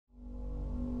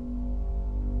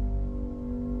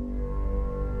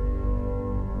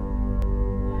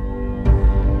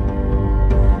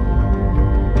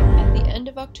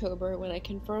October, when I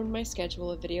confirmed my schedule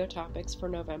of video topics for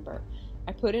November,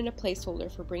 I put in a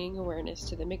placeholder for bringing awareness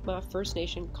to the Mi'kmaq First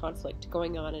Nation conflict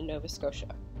going on in Nova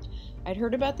Scotia. I'd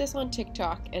heard about this on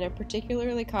TikTok, and it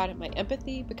particularly caught at my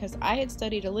empathy because I had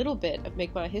studied a little bit of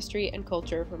Mi'kmaq history and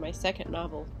culture for my second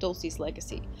novel, Dulcie's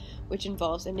Legacy, which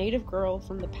involves a native girl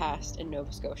from the past in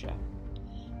Nova Scotia.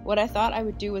 What I thought I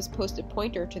would do was post a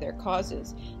pointer to their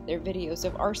causes, their videos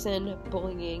of arson,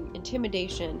 bullying,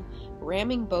 intimidation,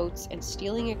 ramming boats, and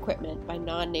stealing equipment by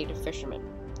non-native fishermen,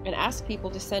 and ask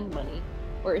people to send money,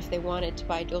 or if they wanted to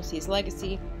buy Dulcie's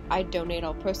Legacy, I'd donate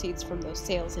all proceeds from those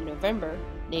sales in November,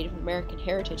 Native American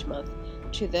Heritage Month,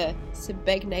 to the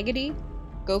Sbegnegity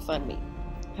GoFundMe.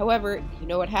 However, you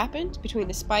know what happened between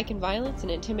the spike in violence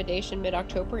and intimidation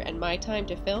mid-October and my time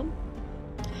to film?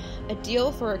 A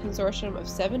deal for a consortium of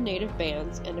 7 native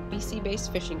bands and a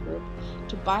BC-based fishing group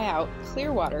to buy out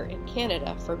Clearwater in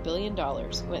Canada for $1 billion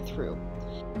went through.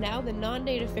 Now the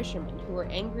non-native fishermen who were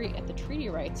angry at the treaty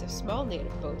rights of small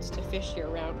native boats to fish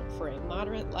year-round for a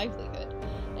moderate livelihood,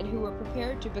 and who were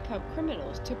prepared to become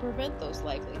criminals to prevent those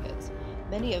livelihoods,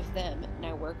 many of them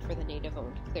now work for the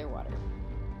native-owned Clearwater.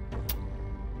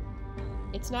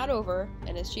 It's not over,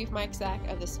 and as Chief Mike Zack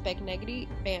of the Sbegnegity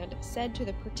band said to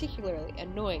the particularly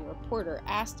annoying reporter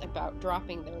asked about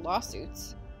dropping their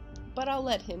lawsuits, but I'll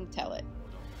let him tell it.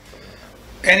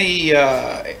 Any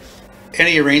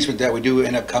arrangement that we do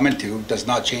end up coming to does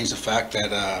not change the fact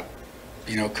that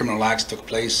criminal acts took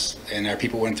place and our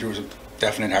people went through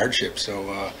definite hardship.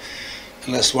 So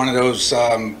unless one of those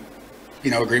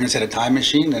agreements had a time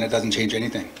machine, then it doesn't change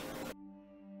anything.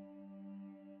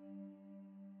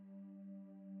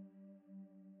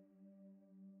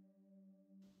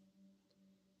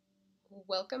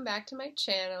 Welcome back to my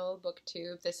channel,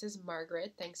 BookTube. This is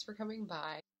Margaret. Thanks for coming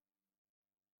by.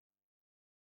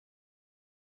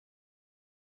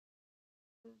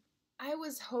 I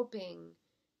was hoping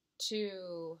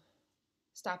to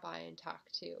stop by and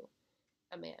talk to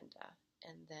Amanda,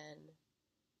 and then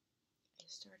I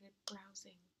started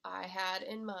browsing. I had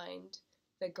in mind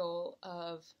the goal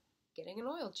of getting an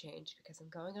oil change because I'm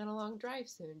going on a long drive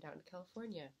soon down to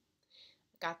California.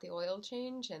 I got the oil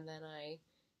change, and then I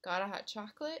got a hot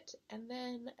chocolate, and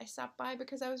then I stopped by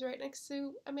because I was right next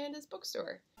to Amanda's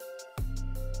bookstore.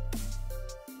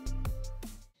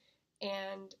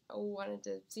 And I wanted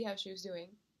to see how she was doing,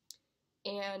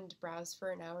 and browsed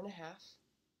for an hour and a half,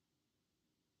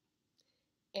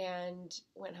 and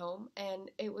went home, and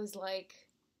it was like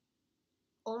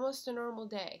almost a normal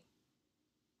day.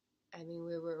 I mean,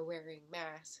 we were wearing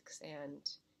masks, and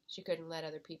she couldn't let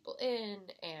other people in,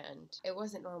 and it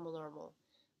wasn't normal.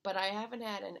 But I haven't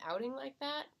had an outing like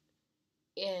that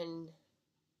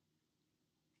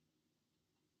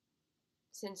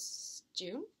since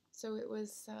June. So it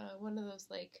was one of those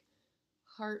like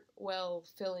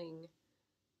heart-well-filling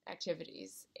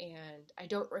activities, and I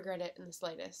don't regret it in the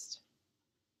slightest.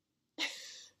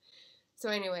 So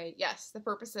anyway, yes, the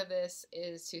purpose of this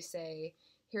is to say,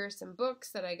 here are some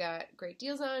books that I got great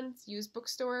deals on. It's a used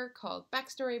bookstore called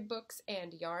Backstory Books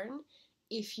and Yarn.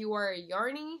 If you are a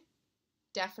yarny,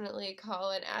 definitely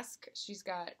call and ask. She's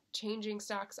got changing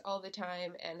stocks all the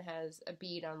time and has a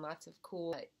bead on lots of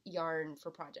cool yarn for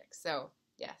projects. So,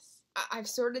 yes. I've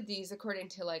sorted these according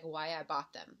to like why I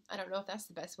bought them. I don't know if that's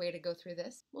the best way to go through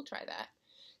this. We'll try that.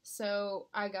 So,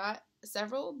 I got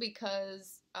several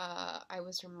because I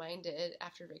was reminded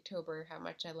after October how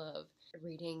much I love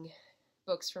reading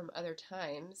books from other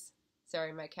times.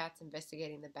 Sorry, my cat's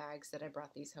investigating the bags that I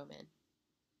brought these home in.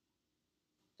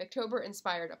 October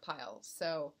inspired a pile,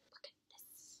 so look at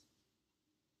this.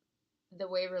 The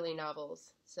Waverley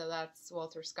novels, so that's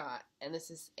Walter Scott, and this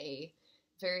is a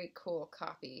very cool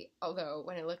copy, although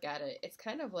when I look at it, it's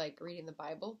kind of like reading the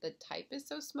Bible. The type is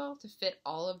so small to fit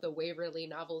all of the Waverley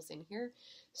novels in here,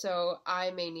 so I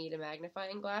may need a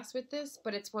magnifying glass with this,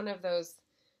 but it's one of those,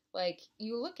 like,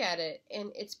 you look at it,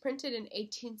 and it's printed in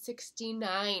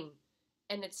 1869,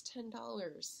 and it's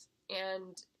 $10,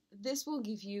 and this will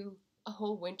give you a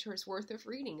whole winter's worth of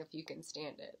reading if you can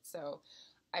stand it. So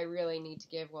I really need to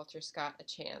give Walter Scott a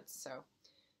chance. So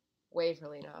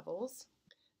Waverley novels.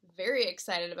 Very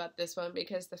excited about this one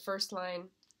because the first line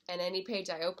and any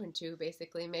page I open to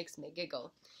basically makes me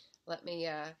giggle. Let me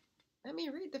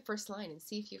read the first line and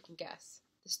see if you can guess.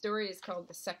 The story is called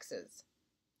The Sexes.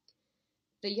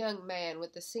 The young man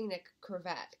with the scenic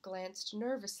cravat glanced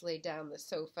nervously down the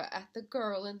sofa at the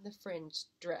girl in the fringed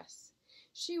dress.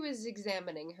 She was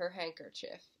examining her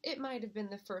handkerchief. It might have been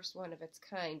the first one of its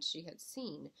kind she had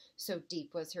seen, so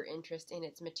deep was her interest in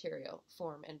its material,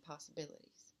 form, and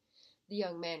possibilities. The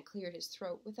young man cleared his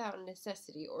throat without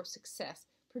necessity or success,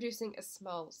 producing a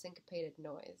small syncopated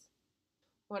noise.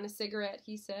 Want a cigarette,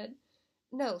 he said.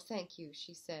 No, thank you,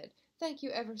 she said. Thank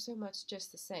you ever so much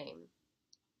just the same.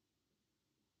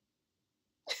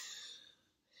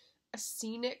 A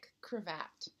scenic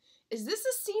cravat. Is this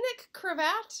a scenic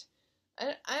cravat?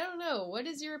 I don't know. What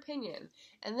is your opinion?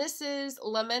 And this is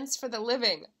Laments for the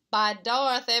Living by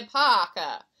Dorothy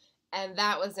Parker. And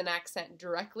that was an accent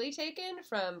directly taken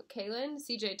from Kaylin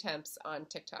CJ Temps on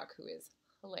TikTok, who is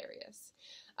hilarious.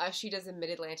 She does a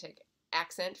mid-Atlantic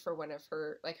accent for one of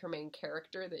her, like her main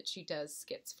character that she does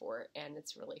skits for, and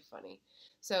it's really funny.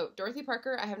 So Dorothy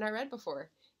Parker, I have not read before,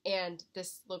 and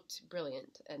this looked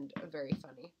brilliant and very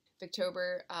funny.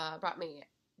 Victober brought me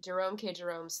Jerome K.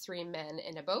 Jerome's Three Men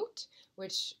in a Boat,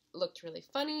 which looked really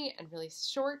funny and really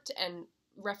short and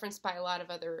referenced by a lot of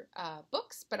other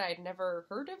books, but I'd never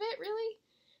heard of it, really.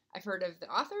 I've heard of the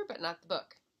author, but not the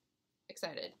book.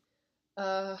 Excited.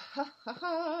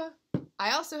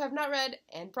 I also have not read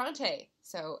Anne Bronte,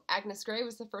 so Agnes Grey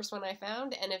was the first one I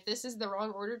found, and if this is the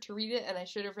wrong order to read it and I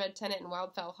should have read Tenet and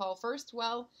Wildfowl Hall first,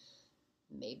 well,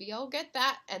 maybe I'll get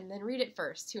that and then read it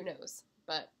first, who knows.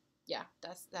 But yeah,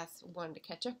 that's one to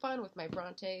catch up on with my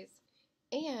Brontes.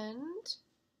 And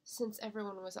since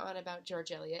everyone was on about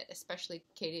George Eliot, especially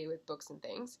Katie with books and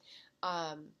things,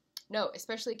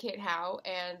 especially Kate Howe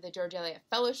and the George Eliot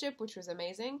Fellowship, which was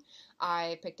amazing,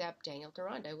 I picked up Daniel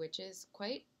Deronda, which is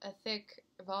quite a thick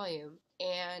volume,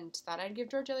 and thought I'd give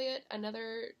George Eliot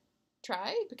another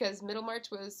try, because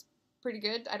Middlemarch was pretty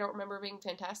good. I don't remember it being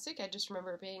fantastic, I just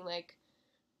remember it being, like,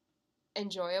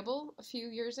 enjoyable a few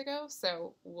years ago,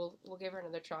 so we'll give her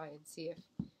another try and see if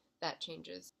that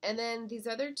changes. And then these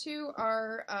other two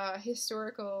are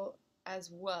historical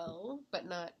as well, but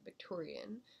not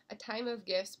Victorian. A Time of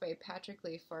Gifts by Patrick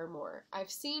Leigh Fermor. I've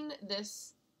seen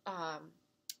this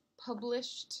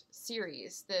published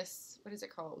series, this, what is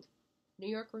it called? New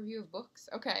York Review of Books?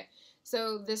 Okay,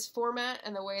 so this format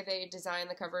and the way they design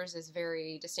the covers is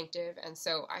very distinctive, and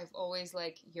so I've always,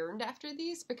 like, yearned after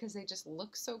these because they just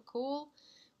look so cool,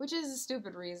 which is a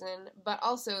stupid reason, but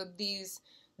also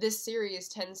this series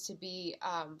tends to be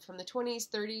from the 20s,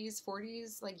 30s,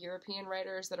 40s, like European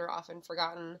writers that are often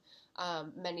forgotten,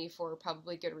 many for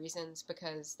probably good reasons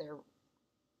because they're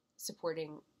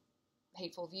supporting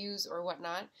hateful views or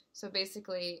whatnot. So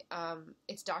basically,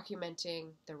 it's documenting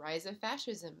the rise of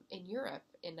fascism in Europe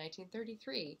in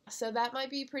 1933. So that might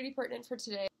be pretty pertinent for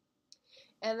today.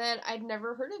 And then I'd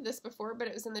never heard of this before, but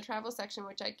it was in the travel section,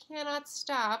 which I cannot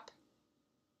stop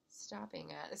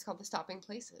stopping at. It's called The Stopping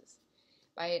Places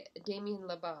by Damian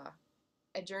Labat,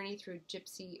 A Journey Through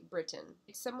Gypsy Britain.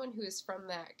 It's someone who is from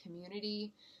that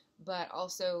community, but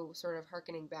also sort of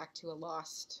hearkening back to a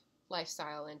lost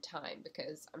lifestyle and time,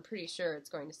 because I'm pretty sure it's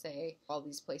going to say all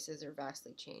these places are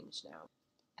vastly changed now.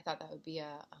 I thought that would be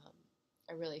a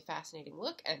really fascinating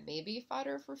look, and maybe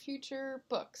fodder for future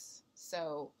books.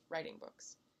 So, writing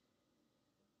books.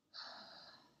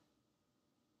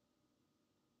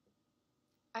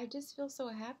 I just feel so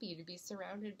happy to be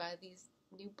surrounded by these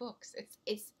new books.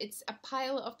 It's a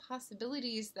pile of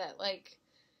possibilities that, like,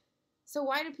 so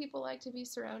why do people like to be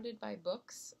surrounded by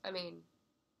books? I mean,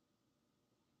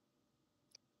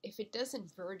 if it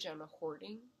doesn't verge on a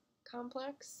hoarding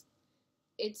complex,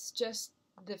 it's just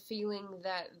the feeling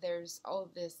that there's all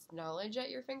this knowledge at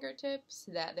your fingertips,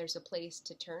 that there's a place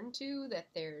to turn to, that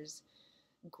there's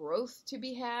growth to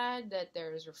be had, that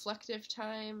there's reflective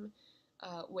time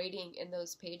waiting in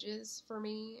those pages for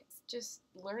me. It's just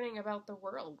learning about the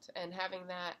world and having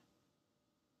that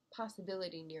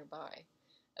possibility nearby.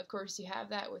 Of course, you have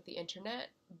that with the internet,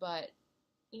 but,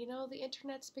 you know, the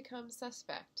internet's become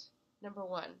suspect. Number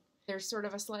one, there's sort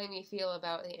of a slimy feel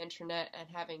about the internet and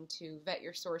having to vet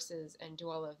your sources and do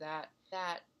all of that.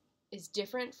 That is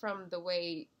different from the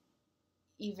way,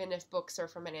 even if books are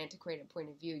from an antiquated point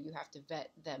of view, you have to vet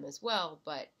them as well,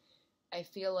 but I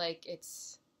feel like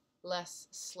it's less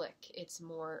slick. It's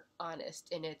more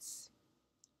honest in its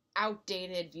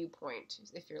outdated viewpoint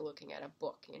if you're looking at a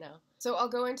book, you know? So I'll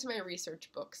go into my research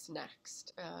books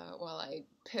next while I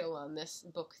pill on this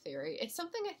book theory. It's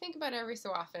something I think about every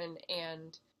so often,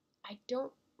 and I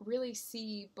don't really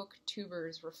see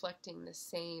booktubers reflecting the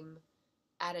same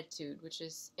attitude, which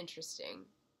is interesting.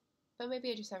 But maybe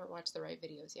I just haven't watched the right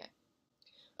videos yet.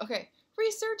 Okay,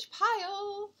 research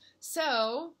pile!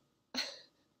 So,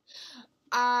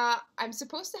 I'm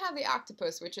supposed to have The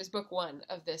Octopus, which is book 1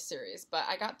 of this series, but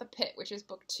I got The Pit, which is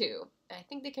book 2. And I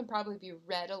think they can probably be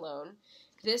read alone.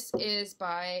 This is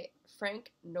by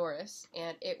Frank Norris,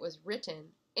 and it was written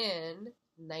in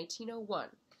 1901.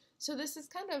 So this is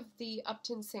kind of the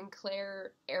Upton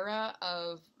Sinclair era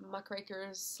of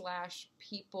muckrakers /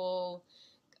 people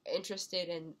interested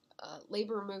in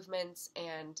labor movements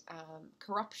and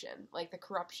corruption, like the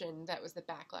corruption that was the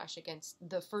backlash against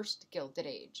the first Gilded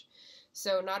Age.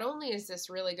 So not only is this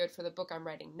really good for the book I'm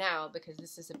writing now, because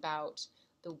this is about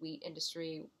the wheat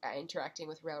industry interacting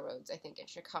with railroads, I think in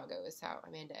Chicago is how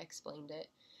Amanda explained it,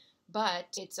 but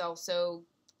it's also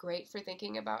great for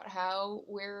thinking about how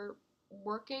we're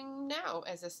working now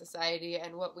as a society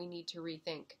and what we need to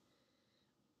rethink.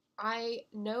 I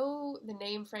know the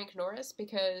name Frank Norris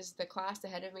because the class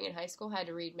ahead of me in high school had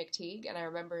to read McTeague, and I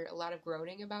remember a lot of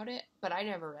groaning about it, but I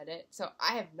never read it, so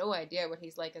I have no idea what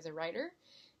he's like as a writer,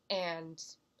 and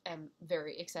am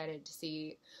very excited to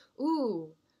see,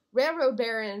 railroad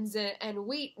barons and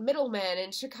wheat middlemen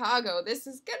in Chicago. This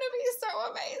is gonna be so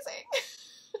amazing.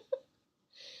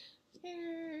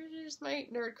 Here's my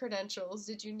nerd credentials.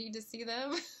 Did you need to see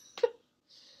them?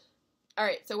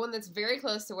 Alright, so one that's very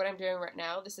close to what I'm doing right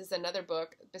now. This is another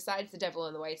book, besides The Devil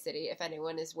in the White City, if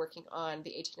anyone is working on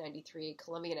the 1893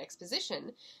 Columbian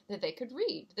Exposition, that they could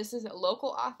read. This is a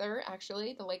local author,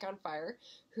 actually, The Lake on Fire,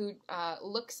 who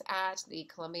looks at the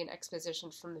Columbian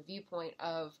Exposition from the viewpoint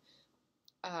of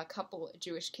a couple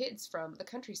Jewish kids from the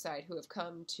countryside who have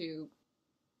come to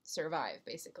survive,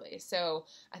 basically. So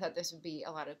I thought this would be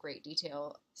a lot of great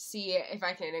detail. See if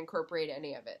I can incorporate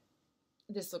any of it.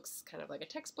 This looks kind of like a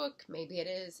textbook. Maybe it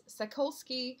is.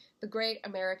 Sakolski, The Great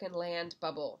American Land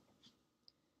Bubble.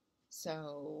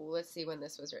 So let's see when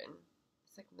this was written.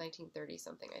 It's like 1930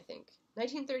 something, I think.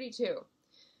 1932.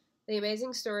 The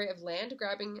amazing story of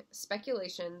land-grabbing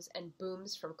speculations and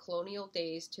booms from colonial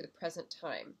days to the present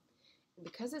time. And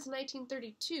because it's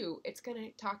 1932, it's going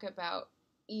to talk about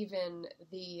even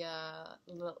the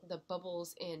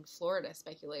bubbles in Florida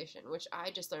speculation, which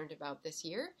I just learned about this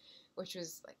year, which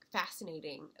was like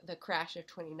fascinating. The crash of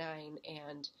 29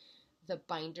 and the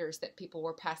binders that people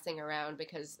were passing around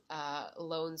because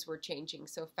loans were changing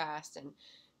so fast, and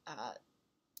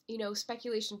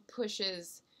speculation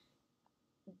pushes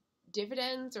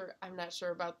dividends, or I'm not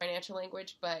sure about financial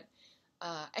language, but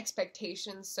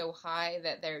expectations so high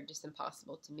that they're just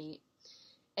impossible to meet.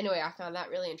 Anyway, I found that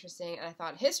really interesting, and I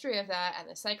thought history of that and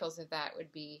the cycles of that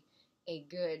would be a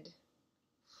good,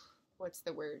 what's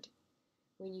the word?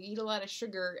 When you eat a lot of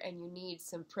sugar and you need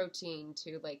some protein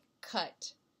to, like,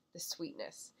 cut the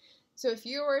sweetness. So if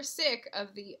you are sick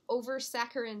of the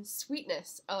over-saccharine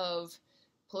sweetness of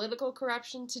political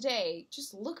corruption today,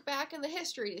 just look back in the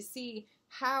history to see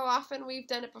how often we've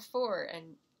done it before,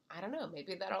 and I don't know,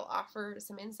 maybe that'll offer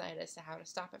some insight as to how to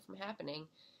stop it from happening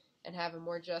and have a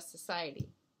more just society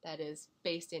that is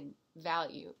based in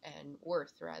value and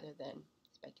worth rather than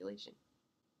speculation.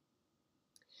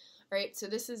 Alright, so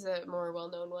this is a more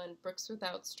well-known one, Brooks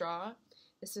Without Straw.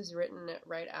 This was written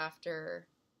right after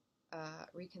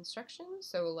Reconstruction,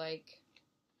 so like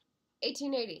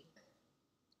 1880.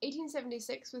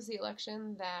 1876 was the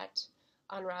election that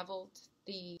unraveled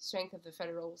the strength of the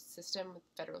federal system, with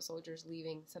federal soldiers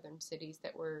leaving southern cities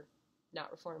that were not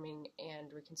reforming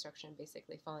and Reconstruction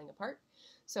basically falling apart.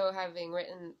 So having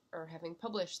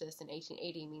published this in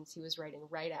 1880 means he was writing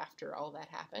right after all that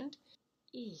happened.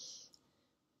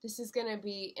 This is going to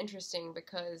be interesting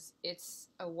because it's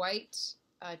a white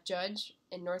judge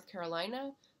in North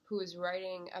Carolina who is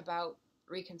writing about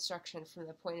Reconstruction from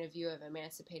the point of view of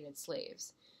emancipated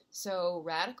slaves. So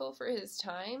radical for his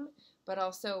time, but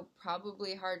also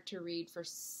probably hard to read for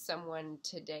someone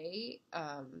today.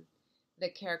 The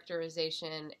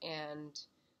characterization and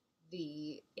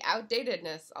the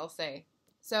outdatedness, I'll say.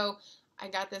 So I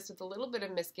got this with a little bit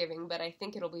of misgiving, but I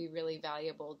think it'll be really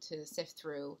valuable to sift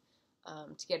through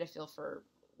to get a feel for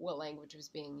what language was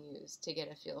being used, to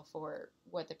get a feel for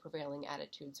what the prevailing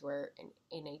attitudes were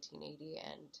in 1880,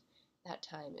 and that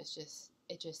time it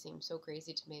just seems so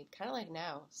crazy to me, kind of like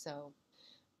now. So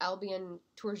Albion,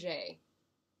 Tourgée.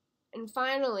 And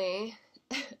finally,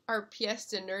 our pièce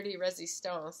de nerdy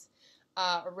résistance,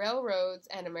 Railroads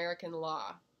and American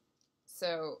Law.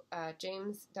 So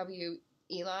James W.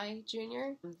 Eli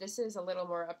Jr. This is a little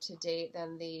more up to date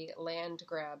than the Land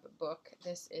Grab book.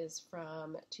 This is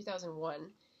from 2001.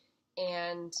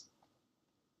 And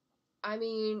I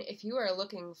mean, if you are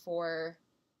looking for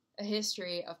a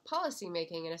history of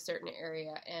policymaking in a certain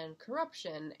area and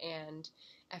corruption and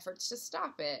efforts to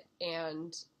stop it,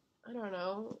 and I don't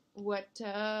know what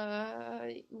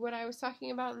I was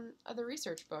talking about in other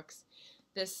research books,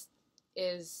 this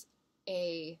is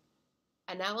a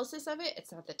analysis of it.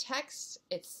 It's not the text,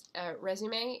 it's a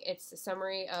resume, it's a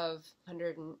summary of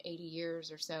 180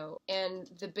 years or so, and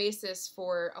the basis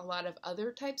for a lot of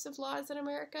other types of laws in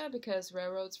America, because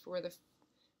railroads were the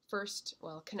first,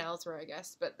 well, canals were, I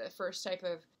guess, but the first type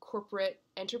of corporate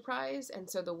enterprise, and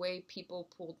so the way people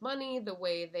pooled money, the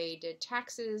way they did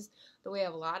taxes, the way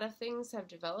a lot of things have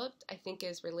developed, I think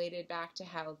is related back to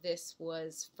how this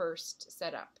was first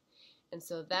set up. And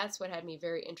so that's what had me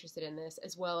very interested in this,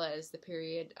 as well as the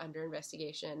period under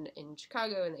investigation in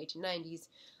Chicago in the 1890s,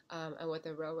 and what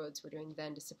the railroads were doing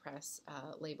then to suppress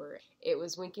labor. It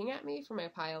was winking at me from my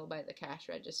pile by the cash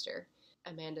register.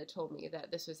 Amanda told me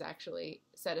that this was actually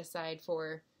set aside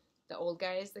for the old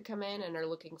guys that come in and are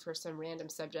looking for some random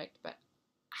subject, but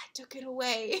I took it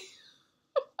away.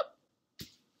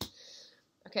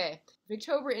 Okay,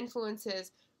 Victober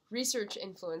influences, research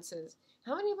influences.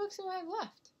 How many books do I have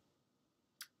left?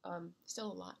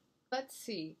 Still a lot. Let's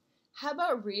see. How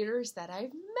about readers that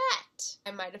I've met?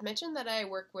 I might have mentioned that I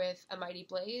work with A Mighty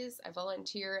Blaze. I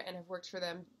volunteer and have worked for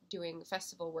them doing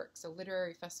festival work, so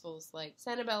literary festivals like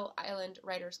Sanibel Island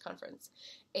Writers Conference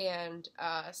and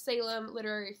Salem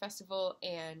Literary Festival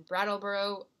and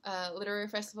Brattleboro Literary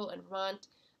Festival in Vermont.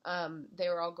 They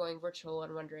were all going virtual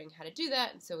and wondering how to do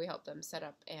that, and so we helped them set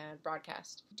up and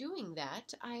broadcast. Doing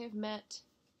that, I have met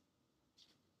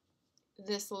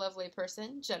this lovely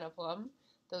person, Jenna Blum,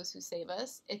 Those Who Save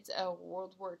Us. It's a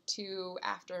World War II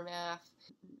aftermath,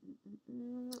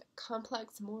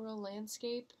 complex moral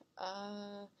landscape,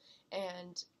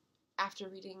 and after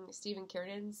reading Stephen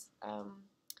Kiernan's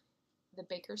The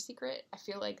Baker's Secret, I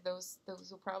feel like those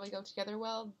will probably go together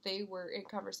well. They were in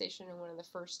conversation in one of the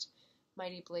first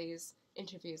Mighty Blaze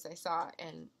interviews I saw,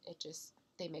 and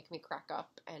they make me crack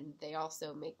up, and they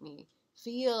also make me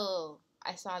feel.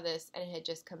 I saw this, and it had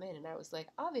just come in, and I was like,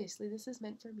 obviously this is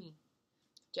meant for me.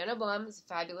 Jenna Blum is a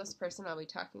fabulous person. I'll be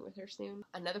talking with her soon.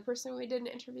 Another person we did an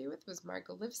interview with was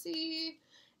Margot Livesey,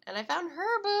 and I found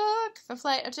her book, The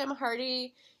Flight of Gemma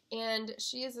Hardy, and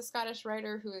she is a Scottish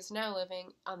writer who is now living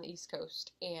on the East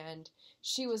Coast, and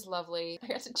she was lovely. I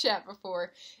got to chat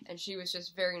before, and she was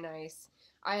just very nice.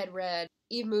 I had read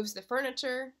Eve Moves the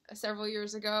Furniture several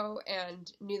years ago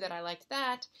and knew that I liked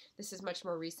that. This is much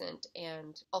more recent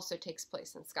and also takes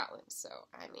place in Scotland, so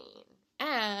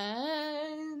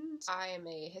and I am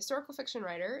a historical fiction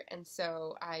writer, and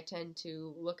so I tend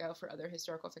to look out for other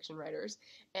historical fiction writers,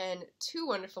 and two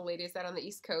wonderful ladies out on the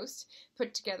East Coast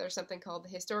put together something called the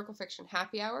Historical Fiction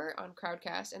Happy Hour on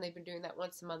Crowdcast, and they've been doing that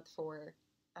once a month for,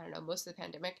 I don't know, most of the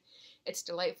pandemic. It's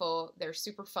delightful. They're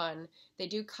super fun. They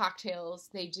do cocktails.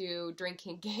 They do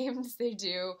drinking games. They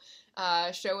do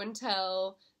show and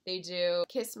tell. They do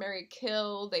Kiss, Marry,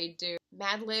 Kill. They do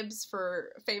Mad Libs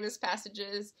for famous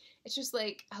passages. It's just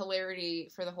like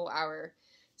hilarity for the whole hour.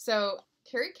 So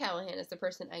Carrie Callahan is the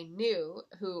person I knew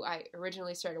who I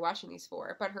originally started watching these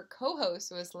for, but her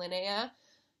co-host was Linnea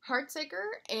Hartsuyker,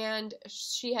 and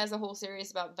she has a whole series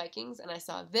about Vikings, and I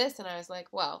saw this and I was like,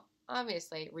 well,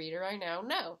 obviously, reader I now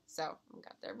know. So I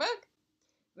got their book.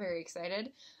 Very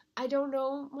excited. I don't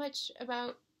know much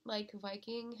about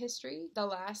Viking history. The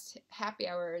last happy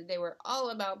hour, they were all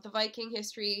about the Viking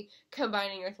history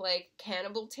combining with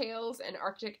cannibal tales and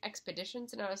Arctic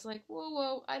expeditions, and I was like,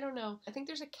 whoa, I don't know. I think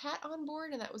there's a cat on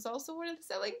board, and that was also one of the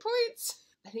selling points.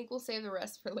 I think we'll save the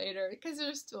rest for later because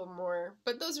there's still more,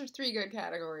 but those are 3 good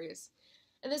categories.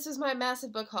 And this was my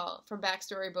massive book haul from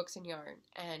Backstory Books and Yarn,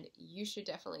 and you should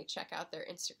definitely check out their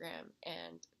Instagram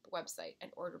and website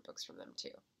and order books from them too.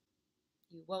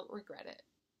 You won't regret it.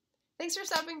 Thanks for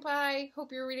stopping by.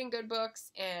 Hope you're reading good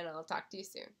books, and I'll talk to you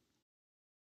soon.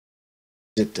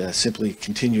 It simply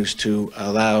continues to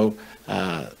allow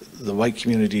the white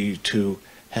community to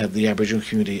have the Aboriginal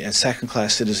community as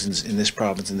second-class citizens in this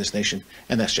province, in this nation,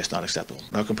 and that's just not acceptable.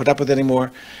 We're not going to put up with it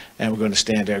anymore, and we're going to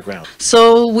stand our ground.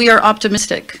 So we are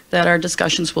optimistic that our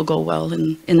discussions will go well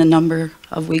in the number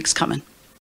of weeks coming.